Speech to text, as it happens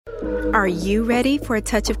Are you ready for a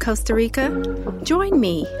touch of Costa Rica? Join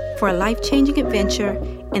me for a life-changing adventure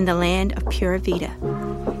in the land of Pura Vida.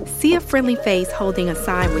 See a friendly face holding a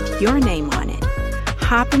sign with your name on it.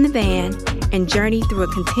 Hop in the van and journey through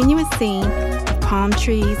a continuous scene of palm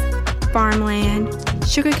trees, farmland,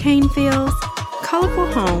 sugarcane fields, colorful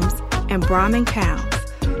homes, and Brahmin cows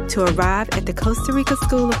to arrive at the Costa Rica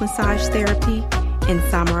School of Massage Therapy in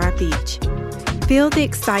Samaria Beach. Feel the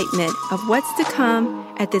excitement of what's to come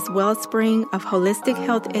at this wellspring of holistic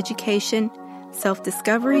health education,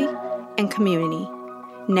 self-discovery, and community.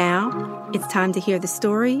 Now, it's time to hear the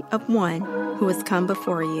story of one who has come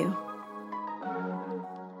before you.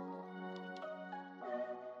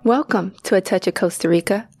 Welcome to A Touch of Costa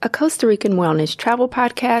Rica, a Costa Rican wellness travel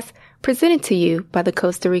podcast presented to you by the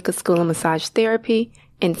Costa Rica School of Massage Therapy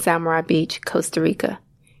in Samaria Beach, Costa Rica.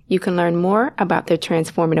 You can learn more about their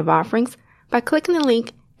transformative offerings by clicking the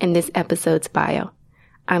link in this episode's bio.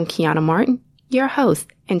 I'm Kiana Martin, your host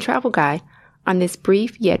and travel guide on this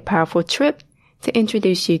brief yet powerful trip to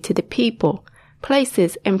introduce you to the people,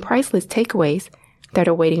 places, and priceless takeaways that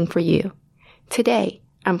are waiting for you. Today,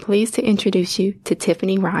 I'm pleased to introduce you to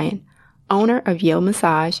Tiffany Ryan, owner of Yo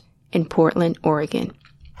Massage in Portland, Oregon.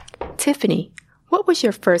 Tiffany, what was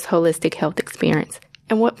your first holistic health experience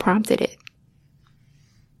and what prompted it?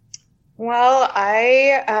 Well,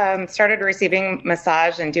 I started receiving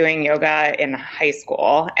massage and doing yoga in high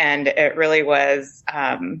school, and it really was,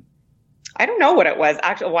 I don't know what it was,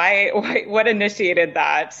 actually, what initiated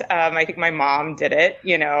that. I think my mom did it,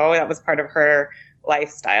 that was part of her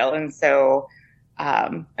lifestyle. And so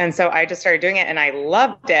I just started doing it and I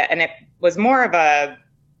loved it. And it was more of a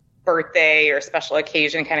birthday or special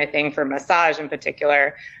occasion kind of thing for massage in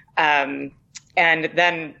particular. And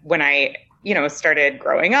then when I started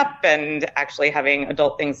growing up and actually having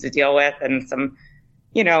adult things to deal with and some,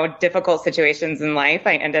 difficult situations in life,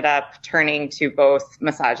 I ended up turning to both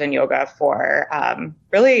massage and yoga for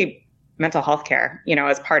really mental health care,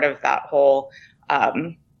 as part of that whole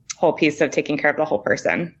piece of taking care of the whole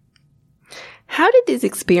person. How did these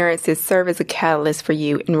experiences serve as a catalyst for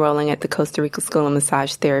you enrolling at the Costa Rica School of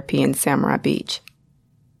Massage Therapy in Samaria Beach?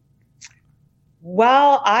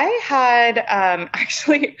 Well, I had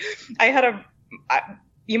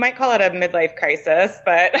you might call it a midlife crisis,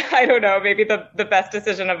 but I don't know, maybe the best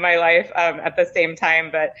decision of my life at the same time.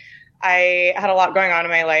 But I had a lot going on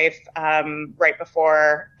in my life right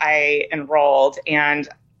before I enrolled, and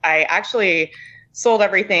I actually sold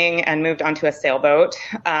everything and moved onto a sailboat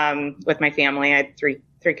with my family. I had three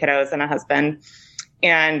kiddos and a husband.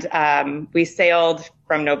 And we sailed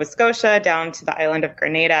from Nova Scotia down to the island of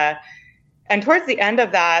Grenada. And towards the end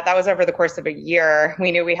of that was over the course of a year,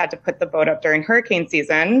 we knew we had to put the boat up during hurricane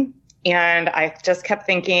season. And I just kept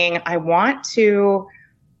thinking, I want to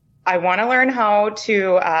learn how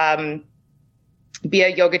to be a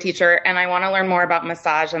yoga teacher, and I want to learn more about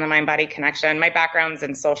massage and the mind-body connection. My background's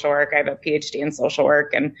in social work. I have a PhD in social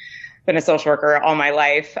work and been a social worker all my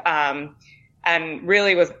life, and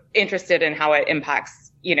really was interested in how it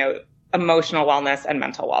impacts, emotional wellness and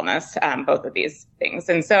mental wellness, both of these things.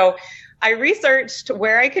 And so I researched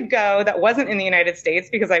where I could go that wasn't in the United States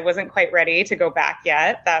because I wasn't quite ready to go back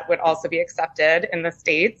yet. That would also be accepted in the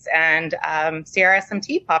States. And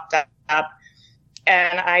CRSMT popped up.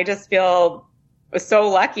 And I just feel so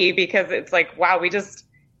lucky because it's like, wow,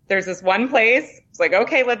 there's this one place. It's like,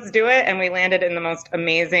 okay, let's do it. And we landed in the most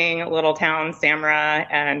amazing little town, Samaria,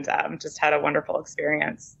 and just had a wonderful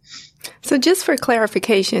experience. So just for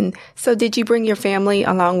clarification, so did you bring your family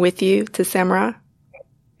along with you to Samaria?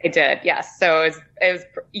 I did, yes. So it was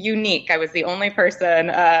unique. I was the only person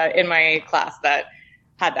in my class that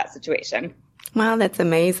had that situation. Wow, that's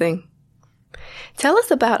amazing. Tell us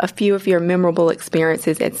about a few of your memorable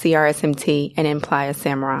experiences at CRSMT and in Playa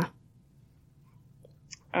Samaria.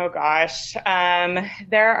 Oh gosh,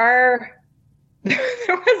 there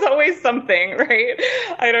was always something, right?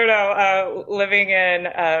 I don't know. Living in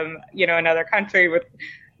another country with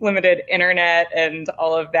limited internet and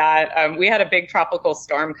all of that. We had a big tropical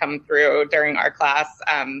storm come through during our class.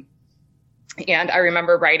 And I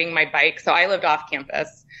remember riding my bike. So I lived off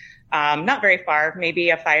campus, not very far, maybe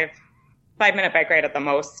a 5-minute bike ride at the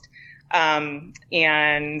most. And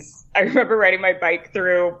I remember riding my bike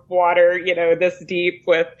through water, this deep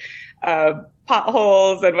with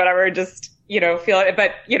potholes and whatever, just, feel it.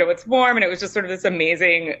 But, it's warm, and it was just sort of this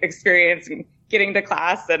amazing experience, and getting to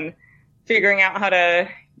class and figuring out how to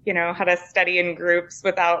study in groups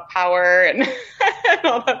without power and, and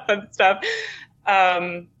all that fun stuff.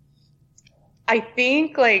 I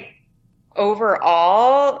think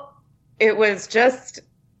overall, it was just,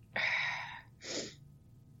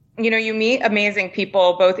 you meet amazing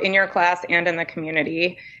people both in your class and in the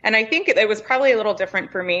community. And I think it was probably a little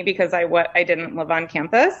different for me because I didn't live on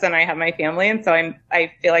campus and I have my family. And so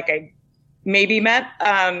I feel like I maybe met,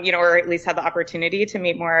 or at least had the opportunity to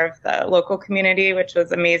meet more of the local community, which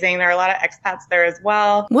was amazing. There are a lot of expats there as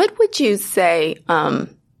well. What would you say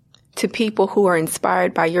to people who are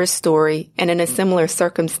inspired by your story and in a similar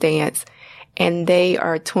circumstance, and they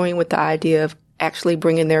are toying with the idea of actually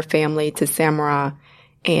bringing their family to Samarra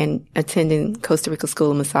and attending Costa Rica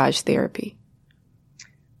School of Massage Therapy?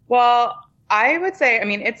 Well, I would say,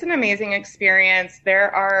 it's an amazing experience.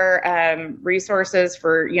 There are resources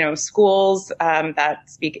for, schools that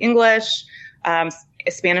speak English,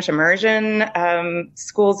 Spanish immersion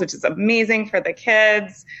schools, which is amazing for the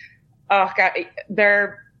kids. Oh, God,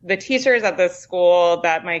 the teachers at the school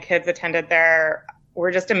that my kids attended there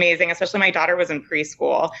were just amazing, especially my daughter was in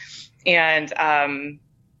preschool. And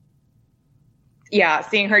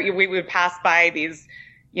seeing her, we would pass by these,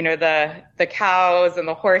 the cows and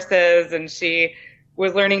the horses, and she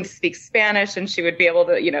was learning to speak Spanish, and she would be able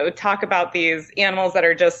to, talk about these animals that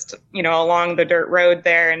are just, along the dirt road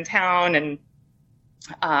there in town. And,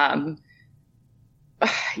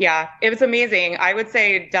 it was amazing. I would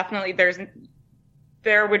say definitely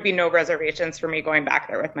there would be no reservations for me going back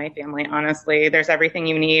there with my family. Honestly, there's everything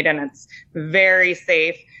you need and it's very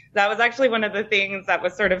safe. That was actually one of the things that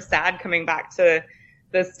was sort of sad coming back to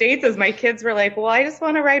the States, is my kids were like, well, I just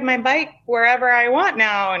want to ride my bike wherever I want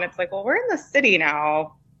now. And it's like, well, we're in the city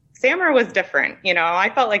now. Samarra was different. I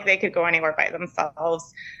felt like they could go anywhere by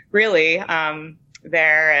themselves, really,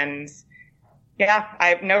 there. And I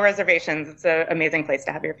have no reservations. It's an amazing place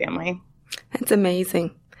to have your family. That's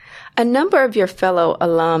amazing. A number of your fellow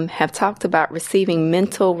alum have talked about receiving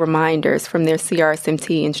mental reminders from their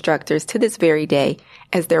CRSMT instructors to this very day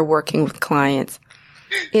as they're working with clients.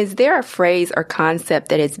 Is there a phrase or concept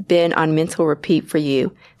that has been on mental repeat for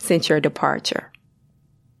you since your departure?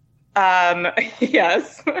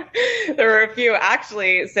 Yes, there were a few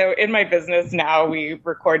actually. So in my business now, we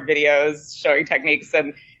record videos showing techniques,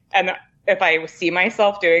 and if I see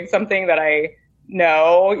myself doing something that I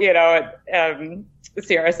know,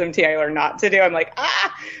 CRSMT I learned not to do, I'm like,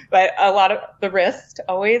 but a lot of the wrist,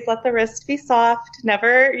 always let the wrist be soft,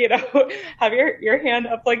 never, have your hand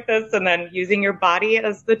up like this, and then using your body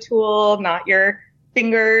as the tool, not your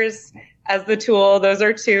fingers as the tool. Those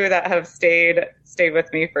are two that have stayed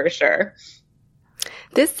with me for sure.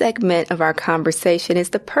 This segment of our conversation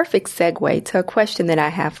is the perfect segue to a question that I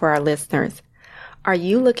have for our listeners. Are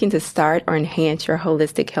you looking to start or enhance your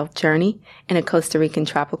holistic health journey in a Costa Rican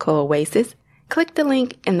tropical oasis? Click the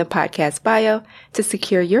link in the podcast bio to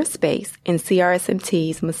secure your space in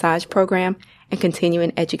CRSMT's massage program and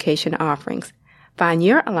continuing education offerings. Find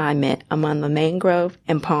your alignment among the mangrove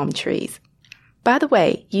and palm trees. By the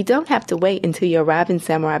way, you don't have to wait until you arrive in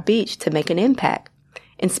Samarra Beach to make an impact.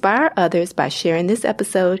 Inspire others by sharing this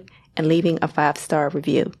episode and leaving a 5-star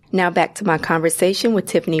review. Now back to my conversation with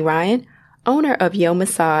Tiffany Ryan, owner of Yo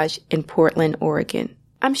Massage in Portland, Oregon.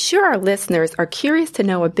 I'm sure our listeners are curious to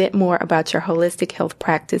know a bit more about your holistic health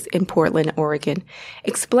practice in Portland, Oregon.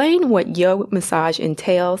 Explain what Yo Massage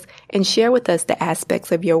entails and share with us the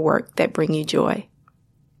aspects of your work that bring you joy.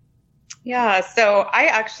 Yeah, so I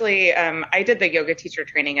actually, I did the yoga teacher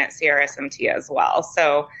training at CRSMT as well.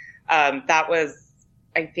 So that was,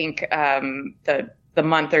 I think, the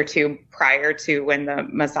month or two prior to when the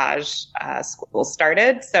massage school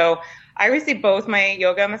started. So I received both my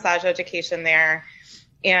yoga massage education there.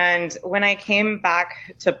 And when I came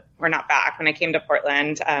back to, or not back, when I came to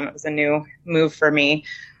Portland, it was a new move for me.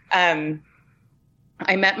 I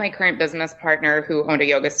met my current business partner who owned a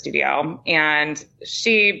yoga studio, and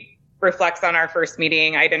she reflects on our first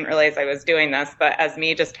meeting. I didn't realize I was doing this, but as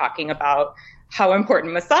me just talking about how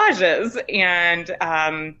important massage is and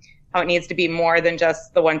how it needs to be more than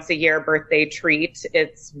just the once a year birthday treat.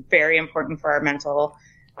 It's very important for our mental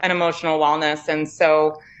and emotional wellness. And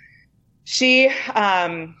so she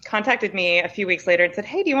contacted me a few weeks later and said,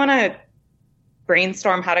 hey, do you want to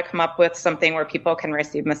brainstorm how to come up with something where people can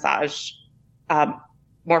receive massage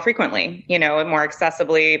more frequently, more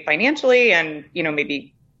accessibly financially, and,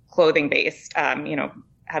 maybe clothing based,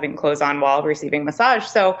 having clothes on while receiving massage.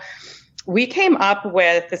 So we came up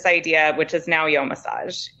with this idea, which is now Yo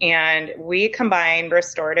Massage, and we combine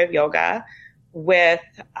restorative yoga with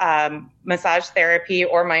massage therapy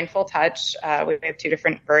or mindful touch. We have two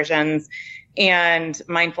different versions, and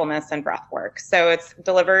mindfulness and breath work. So it's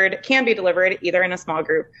can be delivered either in a small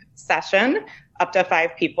group session, up to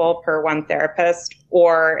 5 people per one therapist,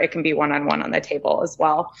 or it can be one-on-one on the table as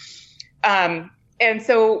well. And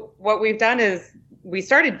so what we've done is we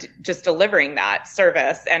started just delivering that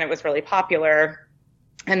service, and it was really popular.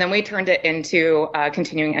 And then we turned it into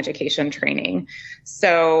continuing education training.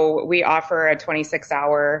 So we offer a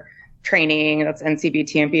 26-hour training that's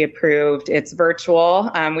NCBTMB approved. It's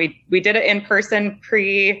virtual. We did it in person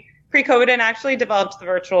pre-COVID, and actually developed the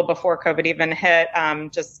virtual before COVID even hit.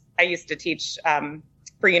 I used to teach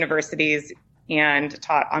for universities and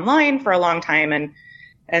taught online for a long time,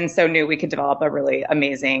 and so knew we could develop a really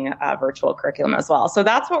amazing virtual curriculum as well. So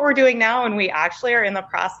that's what we're doing now, and we actually are in the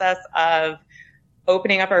process of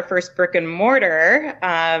opening up our first brick and mortar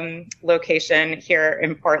location here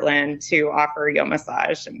in Portland to offer yoga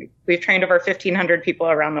massage. And we've trained over 1,500 people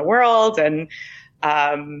around the world, and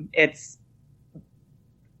it's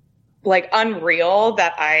like unreal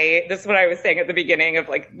that this is what I was saying at the beginning of,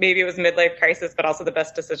 like, maybe it was midlife crisis, but also the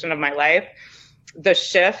best decision of my life. The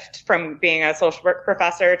shift from being a social work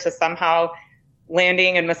professor to somehow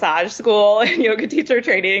landing in massage school and yoga teacher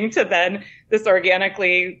training to then this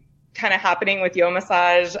organically kind of happening with yoga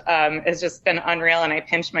massage has just been unreal. And I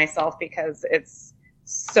pinch myself because it's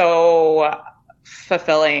so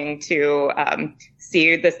fulfilling to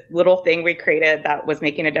see this little thing we created that was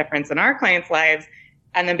making a difference in our clients' lives,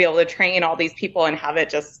 and then be able to train all these people and have it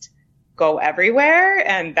just go everywhere.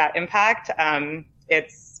 And that impact,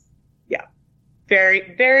 it's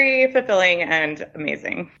very, very fulfilling and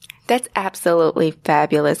amazing. That's absolutely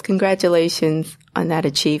fabulous. Congratulations on that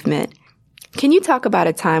achievement. Can you talk about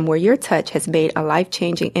a time where your touch has made a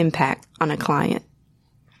life-changing impact on a client?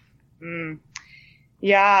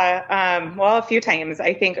 Yeah. Well, a few times.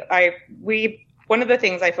 I think one of the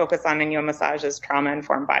things I focus on in yoga massage is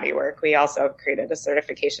trauma-informed bodywork. We also have created a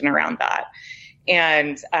certification around that.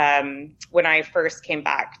 And when I first came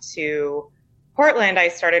back to Portland, I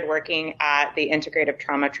started working at the Integrative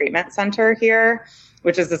Trauma Treatment Center here,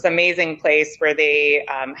 which is this amazing place where they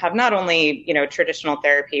have not only, traditional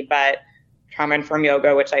therapy, but trauma-informed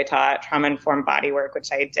yoga, which I taught, trauma-informed bodywork,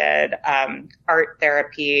 which I did, art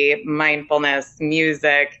therapy, mindfulness,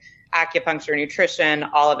 music, acupuncture, nutrition,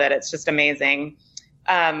 all of it. It's just amazing.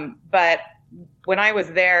 But when I was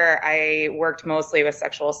there, I worked mostly with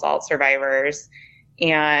sexual assault survivors.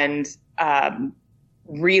 And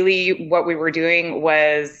really what we were doing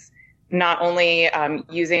was not only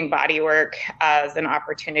using bodywork as an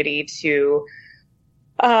opportunity to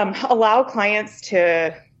allow clients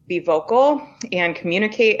to be vocal and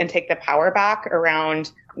communicate and take the power back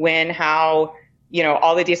around when, how,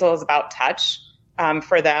 all the details about touch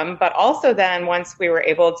for them. But also then once we were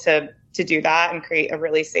able to do that and create a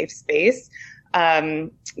really safe space,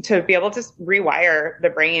 to be able to rewire the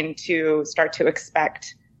brain to start to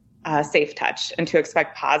expect safe touch and to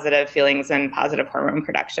expect positive feelings and positive hormone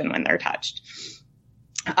production when they're touched.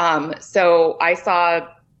 So I saw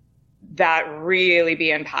that really be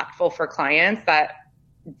impactful for clients that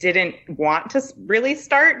didn't want to really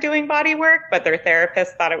start doing body work, but their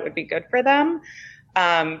therapist thought it would be good for them.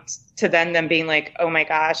 To then them being like, oh my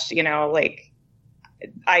gosh,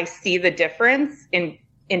 I see the difference in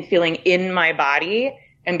feeling in my body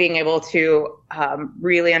and being able to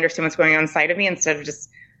really understand what's going on inside of me instead of just,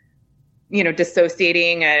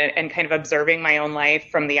 dissociating and kind of observing my own life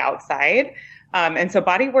from the outside. And so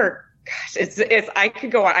body work, gosh, it's, I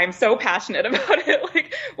could go on. I'm so passionate about it,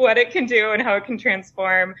 like what it can do and how it can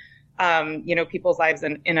transform, people's lives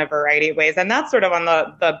in a variety of ways. And that's sort of on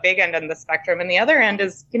the big end of the spectrum. And the other end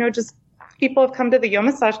is, just people have come to the yoga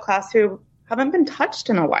massage class who haven't been touched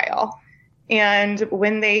in a while. And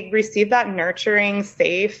when they receive that nurturing,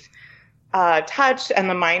 safe touch and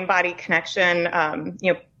the mind-body connection,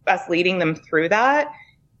 us leading them through that,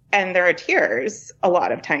 and there are tears a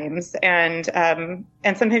lot of times. And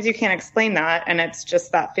sometimes you can't explain that. And it's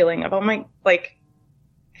just that feeling of, I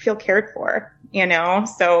feel cared for,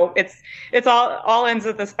 So it's all ends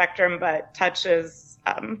of the spectrum, but touch is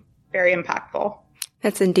very impactful.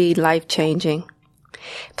 That's indeed life-changing.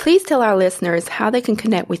 Please tell our listeners how they can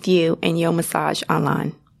connect with you and Yo Massage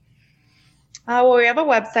online. Well, we have a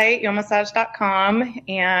website, yomassage.com,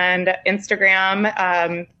 and Instagram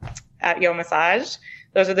at Yo Massage.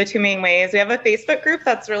 Those are the two main ways. We have a Facebook group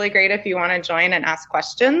that's really great if you want to join and ask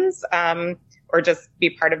questions or just be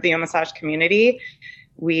part of the Yo Massage community.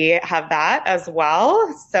 We have that as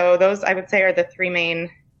well. So those, I would say, are the three main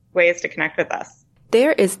ways to connect with us.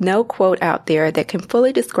 There is no quote out there that can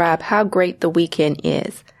fully describe how great the weekend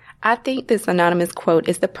is. I think this anonymous quote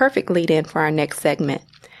is the perfect lead-in for our next segment.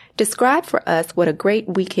 Describe for us what a great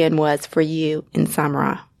weekend was for you in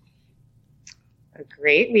Samara. A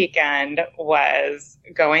great weekend was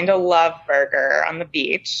going to Love Burger on the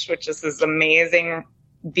beach, which is this amazing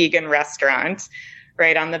vegan restaurant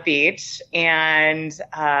right on the beach, and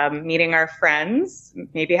meeting our friends,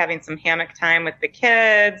 maybe having some hammock time with the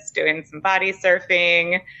kids, doing some body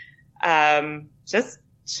surfing, just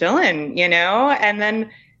chilling, and then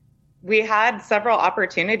we had several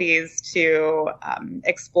opportunities to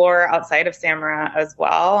explore outside of Samara as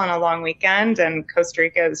well on a long weekend, and Costa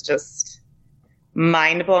Rica is just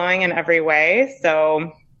mind-blowing in every way.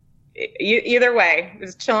 So either way, it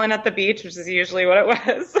was chilling at the beach, which is usually what it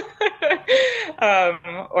was,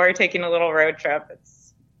 or taking a little road trip.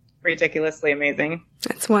 It's ridiculously amazing.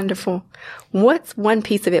 That's wonderful. What's one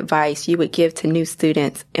piece of advice you would give to new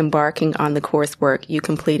students embarking on the coursework you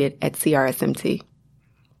completed at CRSMT?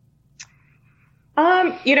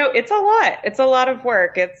 It's a lot. It's a lot of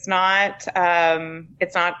work. It's not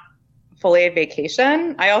fully a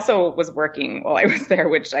vacation. I also was working while I was there,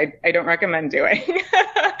 which I don't recommend doing.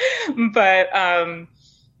 But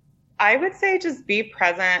I would say just be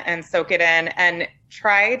present and soak it in, and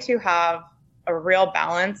try to have a real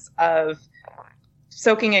balance of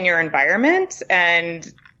soaking in your environment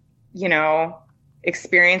and,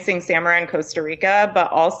 experiencing Samara in Costa Rica,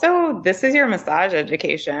 but also this is your massage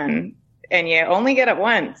education and you only get it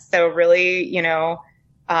once. So really,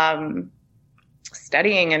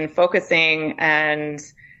 studying and focusing and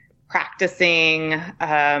practicing.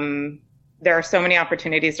 There are so many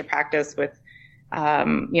opportunities to practice with,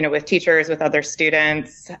 with teachers, with other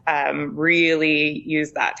students. Really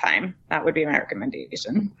use that time. That would be my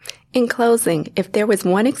recommendation. In closing, if there was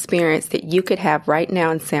one experience that you could have right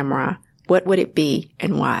now in Samara, what would it be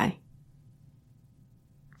and why?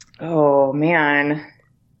 Oh, man.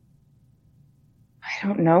 I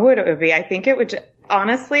don't know what it would be. I think it would,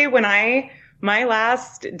 honestly, my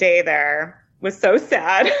last day there was so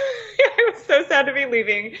sad. I was so sad to be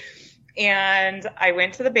leaving. And I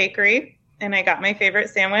went to the bakery and I got my favorite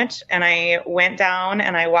sandwich, and I went down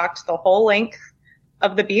and I walked the whole length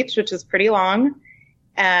of the beach, which is pretty long.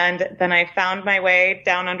 And then I found my way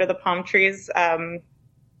down under the palm trees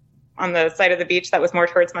on the side of the beach that was more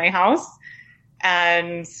towards my house,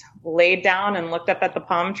 and laid down and looked up at the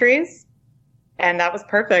palm trees. And that was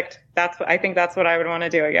perfect. I think that's what I would want to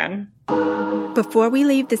do again. Before we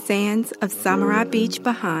leave the sands of Samara Beach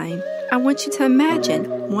behind, I want you to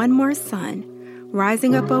imagine one more sun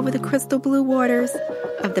rising up over the crystal blue waters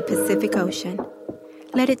of the Pacific Ocean.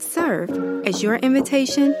 Let it serve as your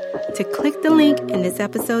invitation to click the link in this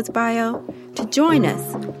episode's bio to join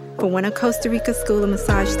us for one of Costa Rica School of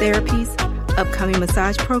Massage Therapy's upcoming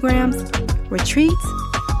massage programs, retreats,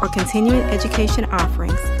 or continuing education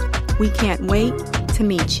offerings. We can't wait to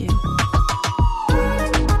meet you.